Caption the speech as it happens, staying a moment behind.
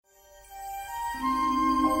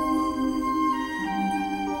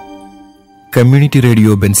Community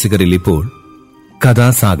radio ബെൻസിഗറിൽ ഇപ്പോൾ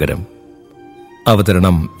കഥാസാഗരം.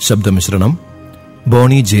 അവതരണം ശബ്ദമിശ്രണം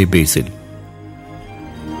ബോണി ജെ ബേസിൽ.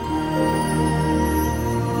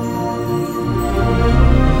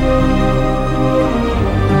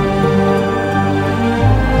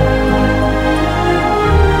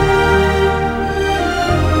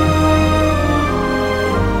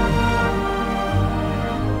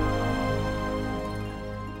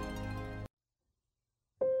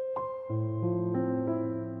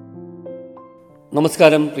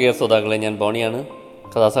 നമസ്കാരം പ്രിയ ശ്രോതാക്കളെ, ഞാൻ ബോണിയാണ്.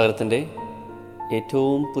 കഥാസാഗരത്തിൻ്റെ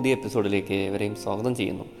ഏറ്റവും പുതിയ എപ്പിസോഡിലേക്ക് ഇവരെയും സ്വാഗതം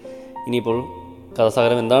ചെയ്യുന്നു. ഇനിയിപ്പോൾ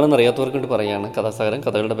കഥാസാഗരം എന്താണെന്ന് അറിയാത്തവർക്ക് വേണ്ടി പറയുകയാണ്. കഥാസാഗരം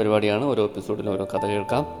കഥകളുടെ പരിപാടിയാണ്. ഓരോ എപ്പിസോഡിലും ഓരോ കഥ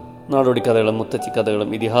കേൾക്കാം. നാടോടി കഥകളും മുത്തച്ഛി കഥകളും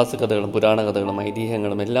ഇതിഹാസ കഥകളും പുരാണ കഥകളും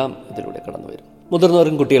ഐതിഹ്യങ്ങളും എല്ലാം ഇതിലൂടെ കടന്നു വരും.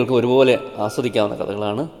 മുതിർന്നവർക്കും കുട്ടികൾക്കും ഒരുപോലെ ആസ്വദിക്കാവുന്ന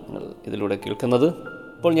കഥകളാണ് നിങ്ങൾ ഇതിലൂടെ കേൾക്കുന്നത്.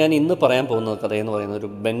 ഇപ്പോൾ ഞാൻ ഇന്ന് പറയാൻ പോകുന്ന കഥയെന്ന് പറയുന്നത്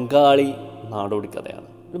ഒരു ബംഗാളി നാടോടി കഥയാണ്.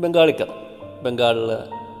 ഒരു ബംഗാളി കഥ, ബംഗാളിലെ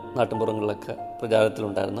നാട്ടിൻപുറങ്ങളിലൊക്കെ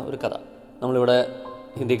പ്രചാരത്തിലുണ്ടായിരുന്ന ഒരു കഥ. നമ്മളിവിടെ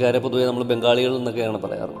ഹിന്ദിക്കാരെ പൊതുവെ നമ്മൾ ബംഗാളികൾ എന്നൊക്കെയാണ്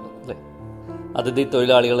പറയാറുള്ളത്, അല്ലേ? അതിഥി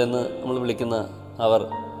തൊഴിലാളികളെന്ന് നമ്മൾ വിളിക്കുന്ന അവർ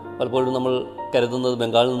പലപ്പോഴും നമ്മൾ കരുതുന്നത്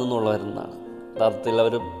ബംഗാളിൽ നിന്നുള്ളവരെന്നാണ്. യഥാർത്ഥത്തിൽ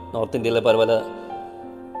അവർ നോർത്ത് ഇന്ത്യയിലെ പല പല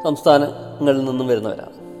സംസ്ഥാനങ്ങളിൽ നിന്നും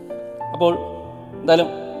വരുന്നവരാണ്. അപ്പോൾ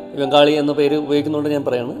എന്തായാലും ബംഗാളി എന്ന പേര് ഉപയോഗിക്കുന്നതുകൊണ്ട് ഞാൻ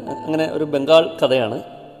പറയാണ്, അങ്ങനെ ഒരു ബംഗാൾ കഥയാണ്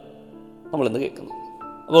നമ്മളിന്ന് കേൾക്കുന്നത്.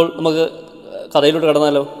 അപ്പോൾ നമുക്ക് കഥയിലോട്ട്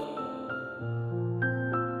കടന്നാലോ?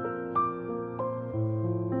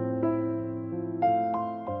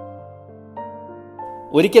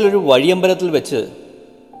 ഒരിക്കലൊരു വഴിയമ്പലത്തിൽ വെച്ച്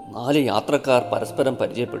 4 യാത്രക്കാർ പരസ്പരം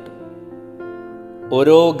പരിചയപ്പെട്ടു.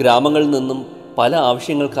 ഓരോ ഗ്രാമങ്ങളിൽ നിന്നും പല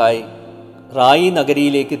ആവശ്യങ്ങൾക്കായി റായി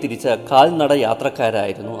നഗരിയിലേക്ക് തിരിച്ച കാൽനട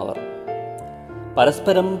യാത്രക്കാരായിരുന്നു അവർ.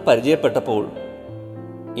 പരസ്പരം പരിചയപ്പെട്ടപ്പോൾ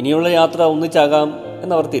ഇനിയുള്ള യാത്ര ഒന്നിച്ചാകാം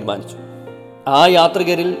എന്നവർ തീരുമാനിച്ചു. ആ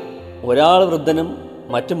യാത്രികരിൽ ഒരാൾ വൃദ്ധനും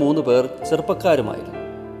മറ്റു 3 പേർ ചെറുപ്പക്കാരുമായിരുന്നു.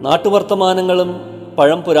 നാട്ടുവർത്തമാനങ്ങളും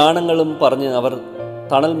പഴംപുരാണങ്ങളും പറഞ്ഞ് അവർ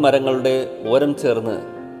തണൽ മരങ്ങളുടെ ഓരം ചേർന്ന്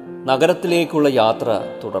നഗരത്തിലേക്കുള്ള യാത്ര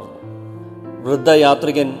തുടർന്നു.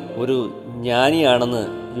 വൃദ്ധയാത്രികൻ ഒരു ജ്ഞാനിയാണെന്ന്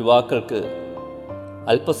യുവാക്കൾക്ക്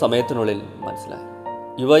അല്പസമയത്തിനുള്ളിൽ മനസ്സിലായി.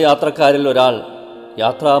 യുവയാത്രക്കാരിൽ ഒരാൾ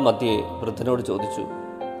യാത്രാമധ്യേ വൃദ്ധനോട് ചോദിച്ചു,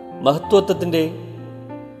 മഹത്വത്വത്തിൻ്റെ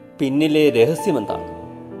പിന്നിലെ രഹസ്യമെന്താണ്?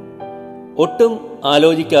 ഒട്ടും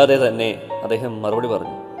ആലോചിക്കാതെ തന്നെ അദ്ദേഹം മറുപടി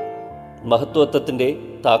പറഞ്ഞു, മഹത്വത്വത്തിൻ്റെ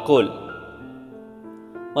താക്കോൽ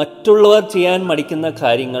മറ്റുള്ളവർ ചെയ്യാൻ മടിക്കുന്ന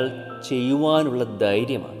കാര്യങ്ങൾ ചെയ്യുവാനുള്ള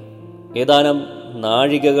ധൈര്യമാണ്. ഏതാനും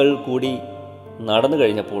നാഴികകൾ കൂടി നടന്നു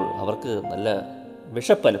കഴിഞ്ഞപ്പോൾ അവർക്ക് നല്ല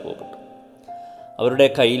വിശപ്പനുഭവപ്പെട്ടു. അവരുടെ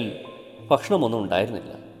കയ്യിൽ ഭക്ഷണമൊന്നും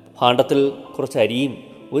ഉണ്ടായിരുന്നില്ല. ഭാണ്ഡത്തിൽ കുറച്ച് അരിയും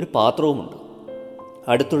ഒരു പാത്രവുമുണ്ട്.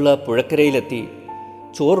 അടുത്തുള്ള പുഴക്കരയിലെത്തി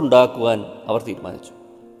ചോറുണ്ടാക്കുവാൻ അവർ തീരുമാനിച്ചു.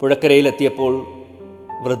 പുഴക്കരയിലെത്തിയപ്പോൾ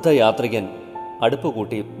വൃദ്ധയാത്രികൻ അടുപ്പ്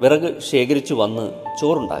കൂട്ടി വിറക് ശേഖരിച്ചു വന്ന്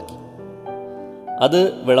ചോറുണ്ടാക്കി. അത്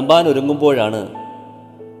വിളമ്പാനൊരുങ്ങുമ്പോഴാണ്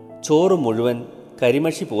ചോറ് മുഴുവൻ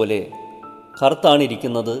കരിമഷി പോലെ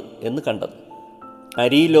കറുത്താണിരിക്കുന്നത് എന്ന് കണ്ടത്.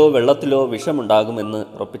 അരിയിലോ വെള്ളത്തിലോ വിഷമുണ്ടാകുമെന്ന്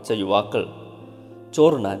ഉറപ്പിച്ച യുവാക്കൾ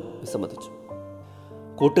ചോറുണ്ണാൻ വിസമ്മതിച്ചു.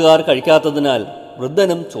 കൂട്ടുകാർ കഴിക്കാത്തതിനാൽ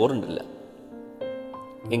വൃദ്ധനും ചോറുണ്ടില്ല.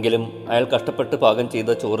 എങ്കിലും അയാൾ കഷ്ടപ്പെട്ട് പാകം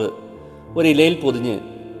ചെയ്ത ചോറ് ഒരിലയിൽ പൊതിഞ്ഞ്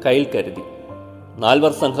കയ്യിൽ കരുതി.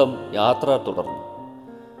 4 സംഘം യാത്ര തുടർന്നു.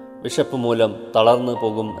 വിശപ്പ് മൂലം തളർന്നു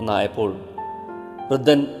പോകും എന്നായപ്പോൾ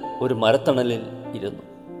വൃദ്ധൻ ഒരു മരത്തണലിൽ ഇരുന്നു.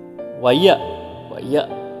 വയ്യ വയ്യ,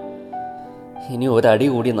 ഇനി ഒരടി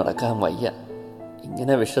കൂടി നടക്കാൻ വയ്യ.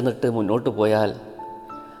 ഇങ്ങനെ വിശന്നിട്ട് മുന്നോട്ട് പോയാൽ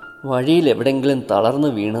വഴിയിൽ എവിടെയെങ്കിലും തളർന്ന്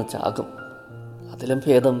വീണ് ചാകും. അതിലും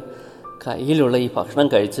ഭേദം കയ്യിലുള്ള ഈ ഭക്ഷണം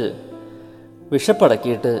കഴിച്ച്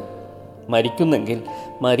വിശപ്പടക്കിയിട്ട് മരിക്കുന്നെങ്കിൽ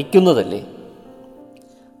മരിക്കുന്നതല്ലേ.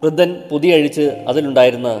 വൃദ്ധൻ പുതിയഴിച്ച്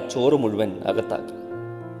അതിലുണ്ടായിരുന്ന ചോറ് മുഴുവൻ അകത്താക്കി.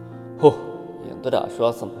 ഹോ,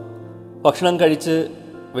 എന്തൊരാശ്വാസം! ഭക്ഷണം കഴിച്ച്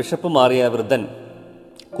വിശപ്പ് മാറിയ വൃദ്ധൻ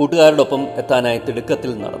കൂട്ടുകാരോടൊപ്പം എത്താനായി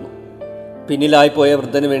തിടുക്കത്തിൽ നടന്നു. പിന്നിലായിപ്പോയ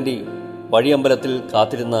വൃദ്ധന് വേണ്ടി വഴിയമ്പലത്തിൽ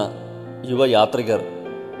കാത്തിരുന്ന യുവയാത്രികർ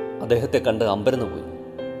അദ്ദേഹത്തെ കണ്ട് അമ്പരന്നു പോയി.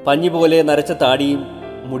 പഞ്ഞിപോലെ നരച്ച താടിയും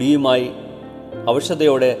മുടിയുമായി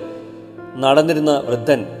അവശതയോടെ നടന്നിരുന്ന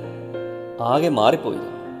വൃദ്ധൻ ആകെ മാറിപ്പോയി.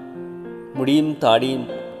 മുടിയും താടിയും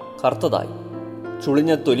കറുത്തതായി,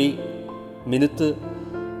 ചുളിഞ്ഞ തൊലി മിനുത്ത്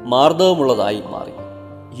മാർദ്ദവമുള്ളതായി മാറി.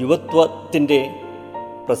 യുവത്വത്തിൻ്റെ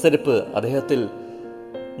പ്രസരിപ്പ് അദ്ദേഹത്തിൽ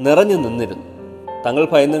നിറഞ്ഞു നിന്നിരുന്നു. തങ്ങൾ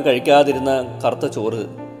ഭയന്നും കഴിക്കാതിരുന്ന കറുത്ത ചോറ്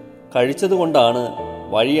കഴിച്ചതുകൊണ്ടാണ്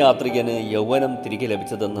വഴിയാത്രികന് യൗവനം തിരികെ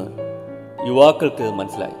ലഭിച്ചതെന്ന് യുവാക്കൾക്ക്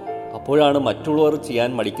മനസ്സിലായി. അപ്പോഴാണ് മറ്റുള്ളവർ ചെയ്യാൻ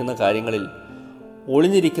മടിക്കുന്ന കാര്യങ്ങളിൽ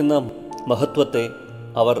ഒളിഞ്ഞിരിക്കുന്ന മഹത്വത്തെ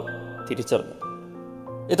അവർ തിരിച്ചറിഞ്ഞു.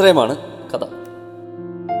 ഇത്രയുമാണ് കഥ.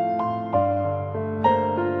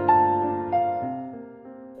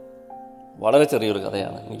 വളരെ ചെറിയൊരു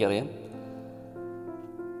കഥയാണ്, എനിക്കറിയാം.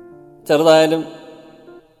 ചെറുതായാലും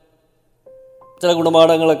ചില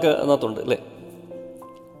ഗുണപാഠങ്ങളൊക്കെ അതിനകത്തുണ്ട് അല്ലേ.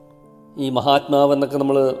 ഈ മഹാത്മാവെന്നൊക്കെ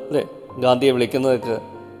നമ്മൾ അല്ലേ ഗാന്ധിയെ വിളിക്കുന്നതൊക്കെ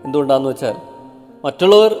എന്തുകൊണ്ടാണെന്ന് വെച്ചാൽ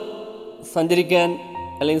മറ്റുള്ളവർ സഞ്ചരിക്കാൻ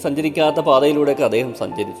അല്ലെങ്കിൽ സഞ്ചരിക്കാത്ത പാതയിലൂടെയൊക്കെ അദ്ദേഹം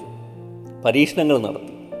സഞ്ചരിച്ചു, പരീക്ഷണങ്ങൾ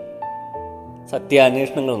നടത്തി,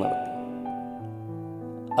 സത്യാന്വേഷണങ്ങൾ നടത്തി,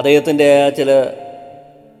 അദ്ദേഹത്തിൻ്റെ ആ ചില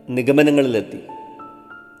നിഗമനങ്ങളിലെത്തി,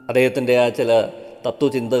 അദ്ദേഹത്തിൻ്റെ ആ ചില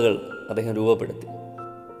തത്വചിന്തകൾ അദ്ദേഹം രൂപപ്പെടുത്തി.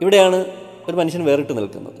 ഇവിടെയാണ് ഒരു മനുഷ്യൻ വേറിട്ട്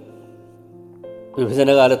നിൽക്കുന്നത്.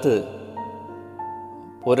 വിഭജനകാലത്ത്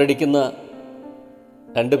പോരടിക്കുന്ന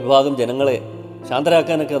രണ്ട് വിഭാഗം ജനങ്ങളെ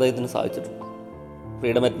ശാന്തരാക്കാനൊക്കെ അദ്ദേഹത്തിന് സാധിച്ചിട്ടുണ്ട്.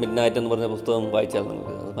 ഫ്രീഡം അറ്റ് മിഡ് നൈറ്റ് എന്ന് പറഞ്ഞ പുസ്തകം വായിച്ചാൽ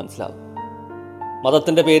നമുക്ക് അത് മനസ്സിലാകും.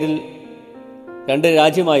 മതത്തിൻ്റെ പേരിൽ രണ്ട്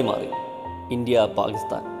രാജ്യമായി മാറി ഇന്ത്യ,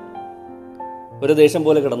 പാകിസ്ഥാൻ. ഒരു ദേശം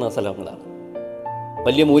പോലെ കിടന്ന സ്ഥലങ്ങളാണ്.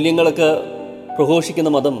 വലിയ മൂല്യങ്ങളൊക്കെ പ്രഘോഷിക്കുന്ന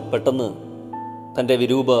മതം പെട്ടെന്ന് തൻ്റെ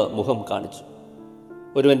വിരൂപ മുഖം കാണിച്ചു.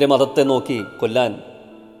 ഒരുവൻ്റെ മതത്തെ നോക്കി കൊല്ലാൻ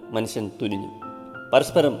മനുഷ്യൻ തുനിഞ്ഞു,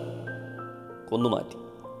 പരസ്പരം കൊന്നുമാറ്റി.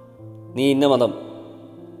 നീ ഇന്ന മതം,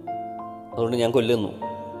 അതുകൊണ്ട് ഞാൻ കൊല്ലുന്നു,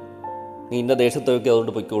 നീ ഇന്ന ദേശത്തൊക്കെ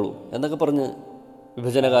അതുകൊണ്ട് പൊയ്ക്കോളൂ എന്നൊക്കെ പറഞ്ഞ്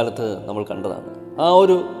വിഭജനകാലത്ത് നമ്മൾ കണ്ടതാണ്. ആ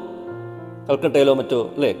ഒരു കൽക്കട്ടയിലോ മറ്റോ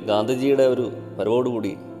അല്ലേ ഗാന്ധിജിയുടെ ഒരു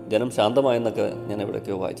വരവോടുകൂടി ജനം ശാന്തമായെന്നൊക്കെ ഞാൻ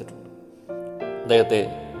എവിടെയൊക്കെയോ വായിച്ചിട്ടുണ്ട്. അദ്ദേഹത്തെ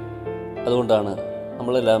അതുകൊണ്ടാണ്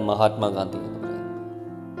നമ്മളെല്ലാം മഹാത്മാഗാന്ധി എന്ന് പറയുന്നത്.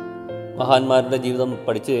 മഹാന്മാരുടെ ജീവിതം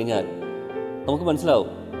പഠിച്ചു കഴിഞ്ഞാൽ നമുക്ക്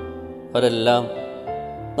മനസ്സിലാവും അവരെല്ലാം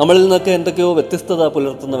നമ്മളിൽ നിന്നൊക്കെ എന്തൊക്കെയോ വ്യത്യസ്തത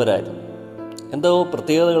പുലർത്തുന്നവരായിരുന്നു, എന്തോ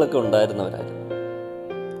പ്രത്യേകതകളൊക്കെ ഉണ്ടായിരുന്നവരായിരുന്നു.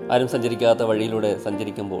 ആരും സഞ്ചരിക്കാത്ത വഴിയിലൂടെ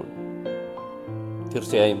സഞ്ചരിക്കുമ്പോൾ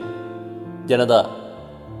തീർച്ചയായും ജനത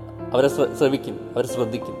അവരെ ശ്രവിക്കും, അവരെ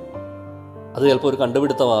ശ്രദ്ധിക്കും. അത് ചിലപ്പോൾ ഒരു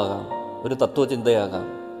കണ്ടുപിടുത്തമാകാം, ഒരു തത്വചിന്തയാകാം,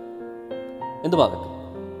 എന്തുമാകട്ടെ.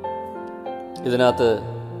 ഇതിനകത്ത്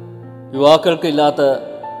യുവാക്കൾക്ക് ഇല്ലാത്ത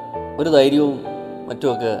ഒരു ധൈര്യവും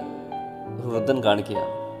മറ്റുമൊക്കെ വൃദ്ധൻ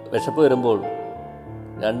കാണിക്കുകയാണ്. വിശപ്പ് വരുമ്പോൾ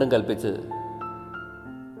രണ്ടും കൽപ്പിച്ച്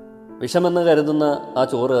വിഷമെന്ന് കരുതുന്ന ആ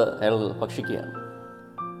ചോറ് അയാൾ ഭക്ഷിക്കുകയാണ്.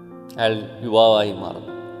 അയാൾ യുവാവായി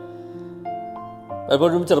മാറുന്നു.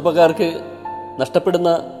 പലപ്പോഴും ചെറുപ്പക്കാർക്ക്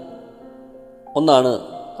നഷ്ടപ്പെടുന്ന ഒന്നാണ്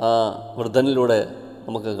ആ വൃദ്ധനിലൂടെ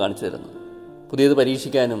നമുക്ക് കാണിച്ചു തരുന്നത്. പുതിയത്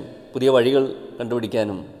പരീക്ഷിക്കാനും പുതിയ വഴികൾ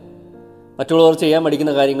കണ്ടുപിടിക്കാനും മറ്റുള്ളവർ ചെയ്യാൻ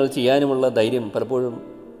മടിക്കുന്ന കാര്യങ്ങൾ ചെയ്യാനുമുള്ള ധൈര്യം പലപ്പോഴും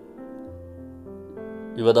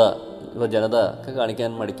യുവജനത ഒക്കെ കാണിക്കാൻ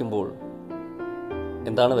മടിക്കുമ്പോൾ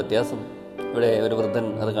എന്താണ് വ്യത്യാസം? ഇവിടെ ഒരു വൃദ്ധൻ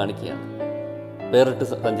അത് കാണിക്കുകയാണ്, വേറിട്ട്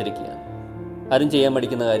സഞ്ചരിക്കുകയാണ്, ആരും ചെയ്യാൻ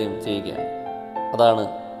മടിക്കുന്ന കാര്യം ചെയ്യുകയാണ്. അതാണ്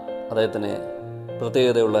അദ്ദേഹത്തിനെ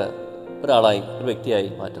പ്രത്യേകതയുള്ള ഒരാളായി, ഒരു വ്യക്തിയായി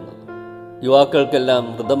മാറ്റുന്നത്. യുവാക്കൾക്കെല്ലാം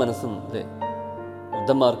വൃദ്ധമനസ്സും അല്ലേ,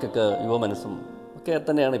 വൃദ്ധന്മാർക്കൊക്കെ യുവമനസ്സും ഒക്കെ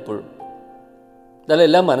തന്നെയാണ് ഇപ്പോഴും. ഇതെല്ലാം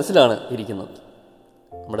എല്ലാം മനസ്സിലാണ് ഇരിക്കുന്നത്,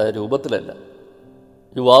 നമ്മുടെ രൂപത്തിലല്ല.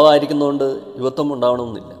 യുവാവായിരിക്കുന്നതുകൊണ്ട് യുവത്വം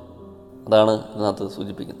ഉണ്ടാവണമെന്നില്ല. അതാണ് ഇതിനകത്ത്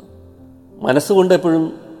സൂചിപ്പിക്കുന്നത്. മനസ്സുകൊണ്ട് എപ്പോഴും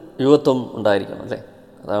യുവത്വം ഉണ്ടായിരിക്കണം അല്ലേ.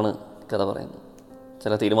 അതാണ് കഥ പറയുന്നത്.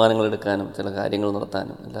 ചില തീരുമാനങ്ങൾ എടുക്കാനും ചില കാര്യങ്ങൾ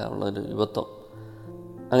നടത്താനും എല്ലാം ഉള്ളൊരു യുവത്വം.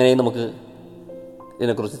 അങ്ങനെയും നമുക്ക്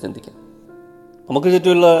ഇതിനെക്കുറിച്ച് ചിന്തിക്കാം. നമുക്ക്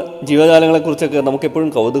ചുറ്റുമുള്ള ജീവജാലങ്ങളെക്കുറിച്ചൊക്കെ നമുക്കെപ്പോഴും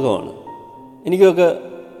കൗതുകമാണ്. എനിക്കൊക്കെ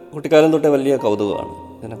കുട്ടിക്കാലം തൊട്ടേ വലിയ കൗതുകമാണ്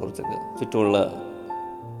ഇതിനെക്കുറിച്ചൊക്കെ. ചുറ്റുമുള്ള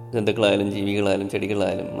ജന്തുക്കളായാലും ജീവികളായാലും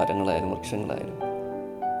ചെടികളായാലും മരങ്ങളായാലും വൃക്ഷങ്ങളായാലും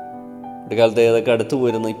കുട്ടിക്കാലത്തെ ഏതൊക്കെ അടുത്ത്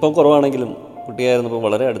പോയിരുന്നു. ഇപ്പം കുറവാണെങ്കിലും കുട്ടിയായിരുന്നപ്പോൾ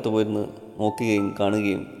വളരെ അടുത്ത് പോയിരുന്ന് നോക്കുകയും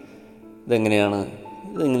കാണുകയും ഇതെങ്ങനെയാണ്,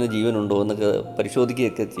 ഇതെങ്ങനെ ജീവനുണ്ടോ എന്നൊക്കെ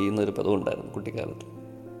പരിശോധിക്കുകയൊക്കെ ചെയ്യുന്നൊരു പദവുണ്ടായിരുന്നു കുട്ടിക്കാലത്ത്.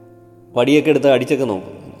 വടിയൊക്കെ എടുത്ത് അടിച്ചൊക്കെ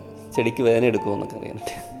നോക്കും, ചെടിക്ക് വേദന എടുക്കുമോ എന്നൊക്കെ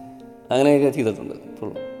അറിയാനായിട്ട്. അങ്ങനെയൊക്കെ ചെയ്തിട്ടുണ്ട്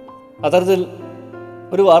ഇപ്പോഴും. അത്തരത്തിൽ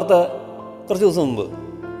ഒരു വാർത്ത കുറച്ച് ദിവസം മുമ്പ്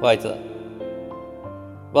വായിച്ചതാണ്.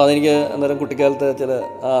 അപ്പോൾ അതെനിക്ക് അന്നേരം കുട്ടിക്കാലത്തെ ചില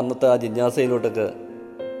അന്നത്തെ ആ ജിജ്ഞാസയിലോട്ടൊക്കെ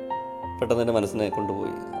പെട്ടെന്ന് എൻ്റെ മനസ്സിനെ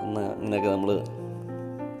കൊണ്ടുപോയി. അന്ന് ഇങ്ങനെയൊക്കെ നമ്മൾ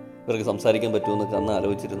ഇവർക്ക് സംസാരിക്കാൻ പറ്റുമെന്നൊക്കെ അന്ന്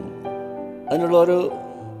ആലോചിച്ചിരുന്നു. അതിനുള്ള ഒരു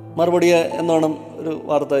മറുപടി എന്നോണം ഒരു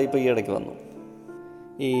വാർത്ത ഇപ്പോൾ ഈ ഇടയ്ക്ക് വന്നു.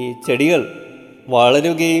 ഈ ചെടികൾ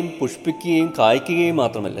വളരുകയും പുഷ്പിക്കുകയും കായ്ക്കുകയും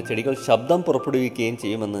മാത്രമല്ല, ചെടികൾ ശബ്ദം പുറപ്പെടുവിക്കുകയും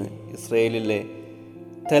ചെയ്യുമെന്ന് ഇസ്രയേലിലെ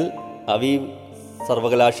തെൽ അവീവ്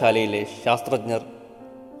സർവകലാശാലയിലെ ശാസ്ത്രജ്ഞർ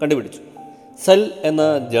കണ്ടുപിടിച്ചു. സെൽ എന്ന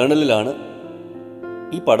ജേണലിലാണ്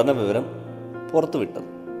ഈ പഠന വിവരം പുറത്തുവിട്ടത്.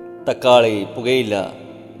 തക്കാളി, പുകയില,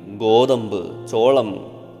 ഗോതമ്പ്, ചോളം,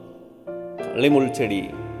 കള്ളിമുൾച്ചെടി,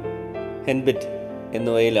 ഹെൻബിറ്റ്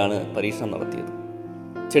എന്നിവയിലാണ് പരീക്ഷണം നടത്തിയത്.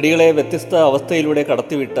 ചെടികളെ വ്യത്യസ്ത അവസ്ഥയിലൂടെ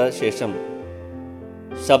കടത്തിവിട്ട ശേഷം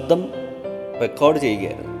ശബ്ദം റെക്കോർഡ്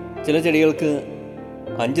ചെയ്യുകയായിരുന്നു. ചില ചെടികൾക്ക്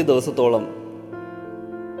 5 ദിവസത്തോളം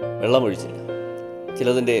വെള്ളമൊഴിച്ചില്ല,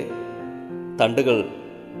 ചിലതിൻ്റെ തണ്ടുകൾ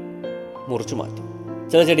മുറിച്ചു മാറ്റി,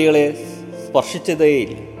 ചില ചെടികളെ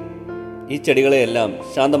സ്പർശിച്ചതേയില്ല. ഈ ചെടികളെയെല്ലാം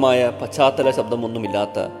ശാന്തമായ പശ്ചാത്തല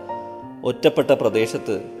ശബ്ദമൊന്നുമില്ലാത്ത ഒറ്റപ്പെട്ട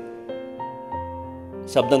പ്രദേശത്ത്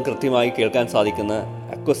ശബ്ദം കൃത്യമായി കേൾക്കാൻ സാധിക്കുന്ന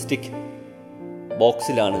അക്വസ്റ്റിക്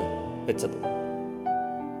ബോക്സിലാണ് വെച്ചത്.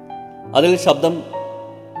 അതിൽ ശബ്ദം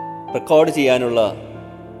റെക്കോർഡ് ചെയ്യാനുള്ള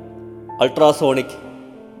അൾട്രാസോണിക്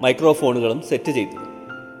മൈക്രോഫോണുകളും സെറ്റ് ചെയ്തു.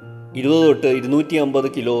 20 തൊട്ട് 250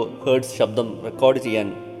 കിലോ ഹേർട്സ് ശബ്ദം റെക്കോർഡ് ചെയ്യാൻ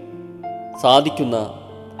സാധിക്കുന്ന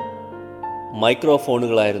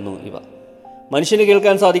മൈക്രോഫോണുകളായിരുന്നു ഇവ. മനുഷ്യന്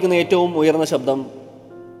കേൾക്കാൻ സാധിക്കുന്ന ഏറ്റവും ഉയർന്ന ശബ്ദം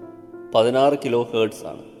 16 കിലോ ഹേർട്സ്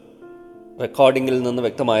ആണ്. റെക്കോർഡിങ്ങിൽ നിന്ന്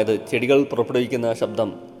വ്യക്തമായത് ചെടികൾ പുറപ്പെടുവിക്കുന്ന ശബ്ദം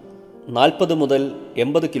 40 മുതൽ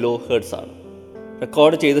 80 കിലോ ഹേർട്സ് ആണ്.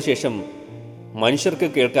 റെക്കോർഡ് ചെയ്ത ശേഷം മനുഷ്യർക്ക്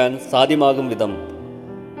കേൾക്കാൻ സാധ്യമാകും വിധം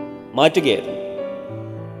മാറ്റുകയായിരുന്നു.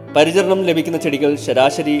 പരിചരണം ലഭിക്കുന്ന ചെടികൾ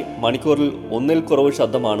ശരാശരി മണിക്കൂറിൽ 1-ൽ കുറവ്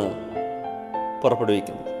ശബ്ദമാണ്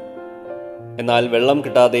പുറപ്പെടുവിക്കുന്നത്. എന്നാൽ വെള്ളം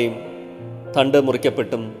കിട്ടാതെയും തണ്ട്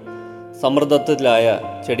മുറിക്കപ്പെട്ടും സമ്മർദ്ദത്തിലായ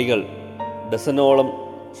ചെടികൾ ഡസനോളം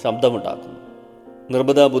ശബ്ദമുണ്ടാക്കുന്നു.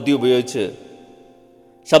 നിർമ്മിത ബുദ്ധി ഉപയോഗിച്ച്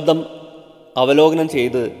ശബ്ദം അവലോകനം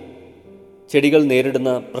ചെയ്ത് ചെടികൾ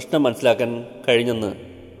നേരിടുന്ന പ്രശ്നം മനസ്സിലാക്കാൻ കഴിഞ്ഞെന്ന്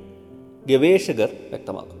ഗവേഷകർ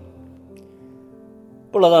വ്യക്തമാക്കുന്നു.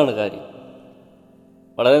 അപ്പോൾ അതാണ് കാര്യം.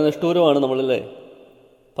 വളരെ നിഷ്ഠൂരമാണ് നമ്മളിലെ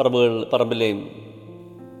പറമ്പിലെയും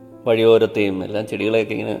വഴിയോരത്തെയും എല്ലാം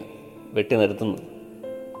ചെടികളെയൊക്കെ ഇങ്ങനെ വെട്ടി നിരത്തുന്നത്,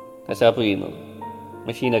 കശാപ്പ് ചെയ്യുന്നത്,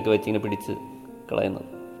 മെഷീനൊക്കെ വെച്ച് ഇങ്ങനെ പിടിച്ച് കളയുന്നത്.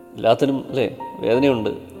 എല്ലാത്തിനും അല്ലേ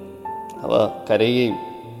വേദനയുണ്ട്. അവ കരയുകയും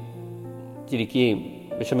ചിരിക്കുകയും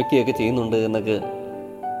വിഷമിക്കുകയൊക്കെ ചെയ്യുന്നുണ്ട് എന്നൊക്കെ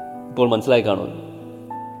ഇപ്പോൾ മനസ്സിലായി കാണുമല്ലോ.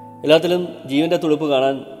 എല്ലാത്തിലും ജീവൻ്റെ തുടിപ്പ്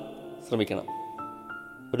കാണാൻ ശ്രമിക്കണം.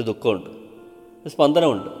 ഒരു ദുഃഖമുണ്ട്, ഒരു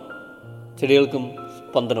സ്പന്ദനമുണ്ട്. ചെടികൾക്കും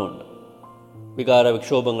സ്പന്ദനമുണ്ട്. വികാര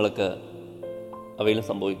വിക്ഷോഭങ്ങളൊക്കെ അവയിലും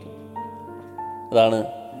സംഭവിക്കും. അതാണ്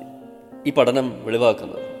ഈ പഠനം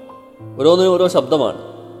വെളിവാക്കുന്നത്. ഓരോന്നിനും ഓരോ ശബ്ദമാണ്.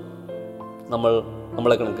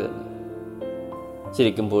 നമ്മളെ കണക്ക്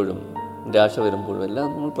ചിരിക്കുമ്പോഴും നിരാശ വരുമ്പോഴും എല്ലാം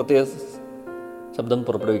നമ്മൾ പ്രത്യേക ശബ്ദം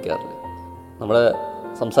പുറപ്പെടുവിക്കാറില്ല. നമ്മുടെ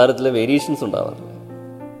സംസാരത്തിലെ വേരിയേഷൻസ് ഉണ്ടാവാറില്ല.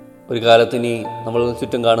 ഒരു കാലത്തിനി നമ്മൾ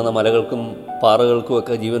ചുറ്റും കാണുന്ന മലകൾക്കും പാറകൾക്കും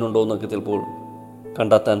ഒക്കെ ജീവനുണ്ടോ എന്നൊക്കെ ചിലപ്പോൾ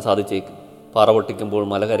കണ്ടെത്താൻ സാധിച്ചേക്കും. പാറ പൊട്ടിക്കുമ്പോൾ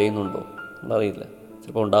മല കരയുന്നുണ്ടോ എന്നറിയില്ല,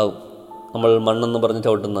 ചിലപ്പോൾ ഉണ്ടാവും. നമ്മൾ മണ്ണെന്ന് പറഞ്ഞ്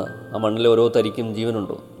ചവിട്ടുന്ന ആ മണ്ണിലെ ഓരോ തരിക്കും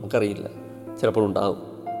ജീവനുണ്ടോ നമുക്കറിയില്ല, ചിലപ്പോൾ ഉണ്ടാവും.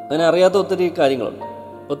 അങ്ങനെ അറിയാത്ത ഒത്തിരി കാര്യങ്ങളുണ്ട്,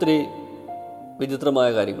 ഒത്തിരി വിചിത്രമായ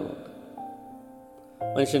കാര്യങ്ങളുണ്ട്.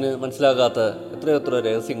 മനുഷ്യന് മനസ്സിലാകാത്ത എത്രയെത്ര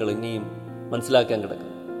രഹസ്യങ്ങൾ ഇനിയും മനസ്സിലാക്കാൻ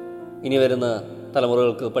കിടക്കും. ഇനി വരുന്ന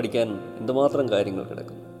തലമുറകൾക്ക് പഠിക്കാൻ എന്തുമാത്രം കാര്യങ്ങൾ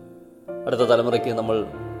കിടക്കും. അടുത്ത തലമുറയ്ക്ക് നമ്മൾ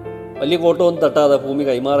വലിയ കോട്ടമൊന്നും തട്ടാതെ ഭൂമി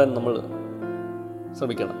കൈമാറാൻ നമ്മൾ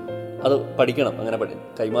ശ്രമിക്കണം. അത് പഠിക്കണം. അങ്ങനെ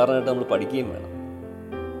കൈമാറാനായിട്ട് നമ്മൾ പഠിക്കുകയും വേണം.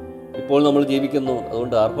 ഇപ്പോൾ നമ്മൾ ജീവിക്കുന്നു,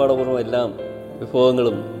 അതുകൊണ്ട് ആർഭാടപൂർവ്വം എല്ലാം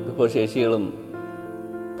വിഭവങ്ങളും വിഭവശേഷികളും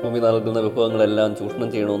ഭൂമി നൽകുന്ന വിഭവങ്ങളെല്ലാം ചൂഷണം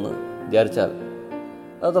ചെയ്യണമെന്ന് വിചാരിച്ചാൽ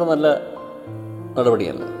അതത്ര നല്ല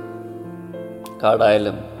നടപടിയല്ല.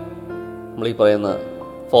 കാടായാലും നമ്മളീ പറയുന്ന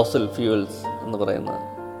ഫോസിൽ ഫ്യൂവൽസ് എന്ന് പറയുന്ന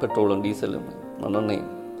പെട്രോളും ഡീസലും മണ്ണെണ്ണയും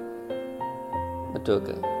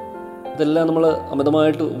മറ്റുമൊക്കെ ഇതെല്ലാം നമ്മൾ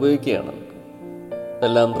അമിതമായിട്ട് ഉപയോഗിക്കുകയാണ്.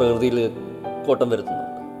 ഇതെല്ലാം പ്രകൃതിയിൽ കോട്ടം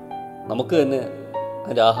വരുത്തുന്നുണ്ട്. നമുക്ക് തന്നെ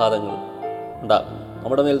അതിൻ്റെ ആഘാതങ്ങൾ ഉണ്ടാകും.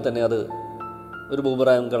 നമ്മുടെ മേൽ തന്നെ അത് ഒരു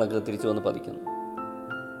ബൂമറാങ് കണക്ക് തിരിച്ചു വന്ന് പതിക്കുന്നു.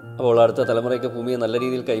 അപ്പോൾ അടുത്ത തലമുറയ്ക്ക് ഭൂമിയെ നല്ല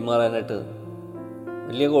രീതിയിൽ കൈമാറാനായിട്ട്,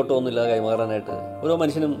 വലിയ കോട്ടമൊന്നുമില്ലാതെ കൈമാറാനായിട്ട് ഓരോ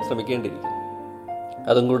മനുഷ്യനും ശ്രമിക്കേണ്ടിയിരിക്കും.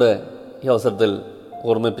 അതും കൂടെ ഈ അവസരത്തിൽ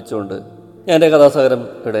ഓർമ്മിപ്പിച്ചുകൊണ്ട് ഞാൻ എൻ്റെ കഥാസാഗരം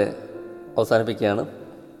ഇവിടെ അവസാനിപ്പിക്കുകയാണ്.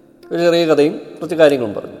 ഒരു ചെറിയ കഥയും കുറച്ച്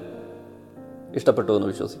കാര്യങ്ങളും പറഞ്ഞു. ഇഷ്ടപ്പെട്ടു എന്ന്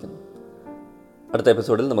വിശ്വസിക്കുന്നു. അടുത്ത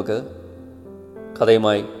എപ്പിസോഡിൽ നമുക്ക്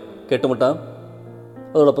കഥയുമായി കേട്ടുമുട്ടാം.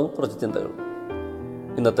 അതോടൊപ്പം കുറച്ച് ചിന്തകൾ.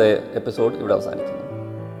 ഇന്നത്തെ എപ്പിസോഡ് ഇവിടെ അവസാനിക്കുന്നു.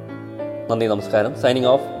 നന്ദി, നമസ്കാരം. Signing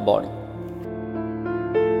off, Boney.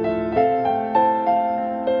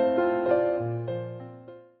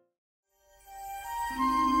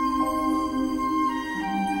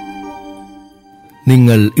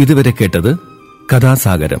 നിങ്ങൾ ഇതുവരെ കേട്ടത്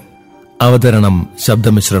കഥാസാഗരം. അവതരണം,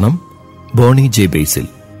 ശബ്ദമിശ്രണം ബോണി ജെ. ബേസിൽ.